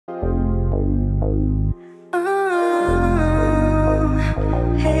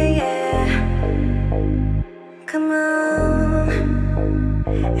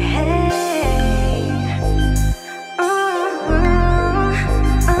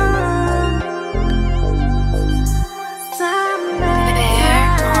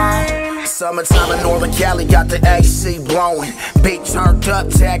Summertime in Northern Cali, got the AC blowing. Beat turned up,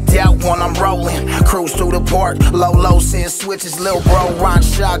 tagged out when I'm rolling. Cruise through the park, low, send switches. Lil' bro, run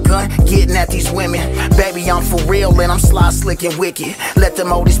shotgun, getting at these women. Baby, I'm for real and I'm sly, slick and wicked. Let them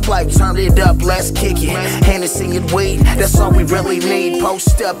oldies play, turn it up, let's kick it. Hennessy and weed, that's all we really need.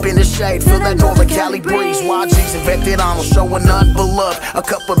 Post up in the shade, feel that Northern Cali breeze. YG's infected, I'm showing nothing but love. A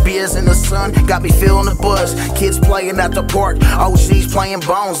couple of beers in the sun, got me feeling the buzz. Kids playing at the park, OGs playing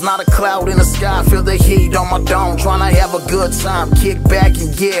bones. Not a cloud in the sky, feel the heat on my dome. Tryna have a good time, kick back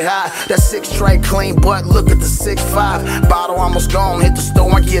and get high. That 6 tray clean, but look at the 6'5". Bottle almost gone, hit the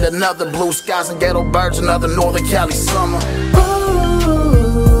store and get another. Blue skies and ghetto birds, another Northern Cali summer.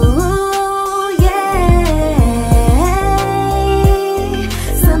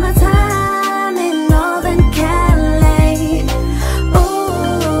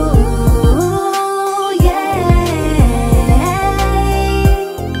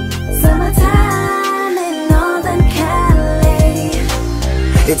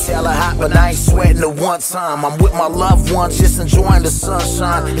 It's hella hot, but I ain't sweating at one time. I'm with my loved ones, just enjoying the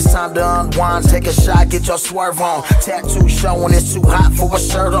sunshine. It's time to unwind, take a shot, get your swerve on. Tattoo showing it's too hot for a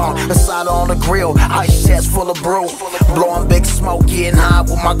shirt on. Aside on the grill, ice chest full of brew. Blowing big smoke, getting high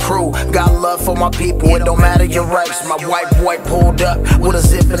with my crew. Got love for my people, it don't matter your race. My white boy pulled up with a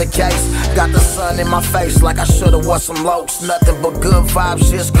zip in the case. Got the sun in my face like I should've wore some lokes. Nothing but good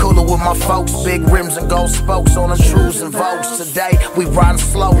vibes, just cooler with my folks. Big rims and gold spokes on the trues and Vogues. Today, we riding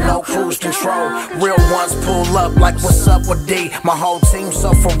slow, no cruise control. Real ones pull up like what's up with D. My whole team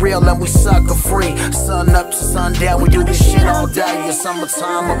so for real and we sucker free. Sun up to sundown, we do this shit all day. It's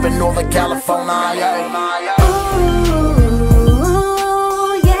summertime up in Northern California.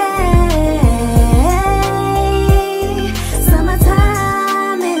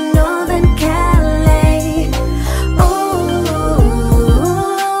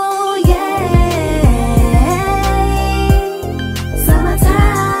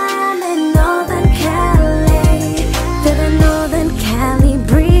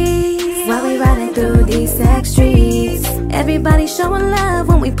 Streets. Everybody showing love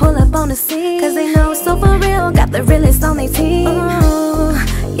when we pull up on the scene, cause they know it's so for real, got the realest on their team. Ooh,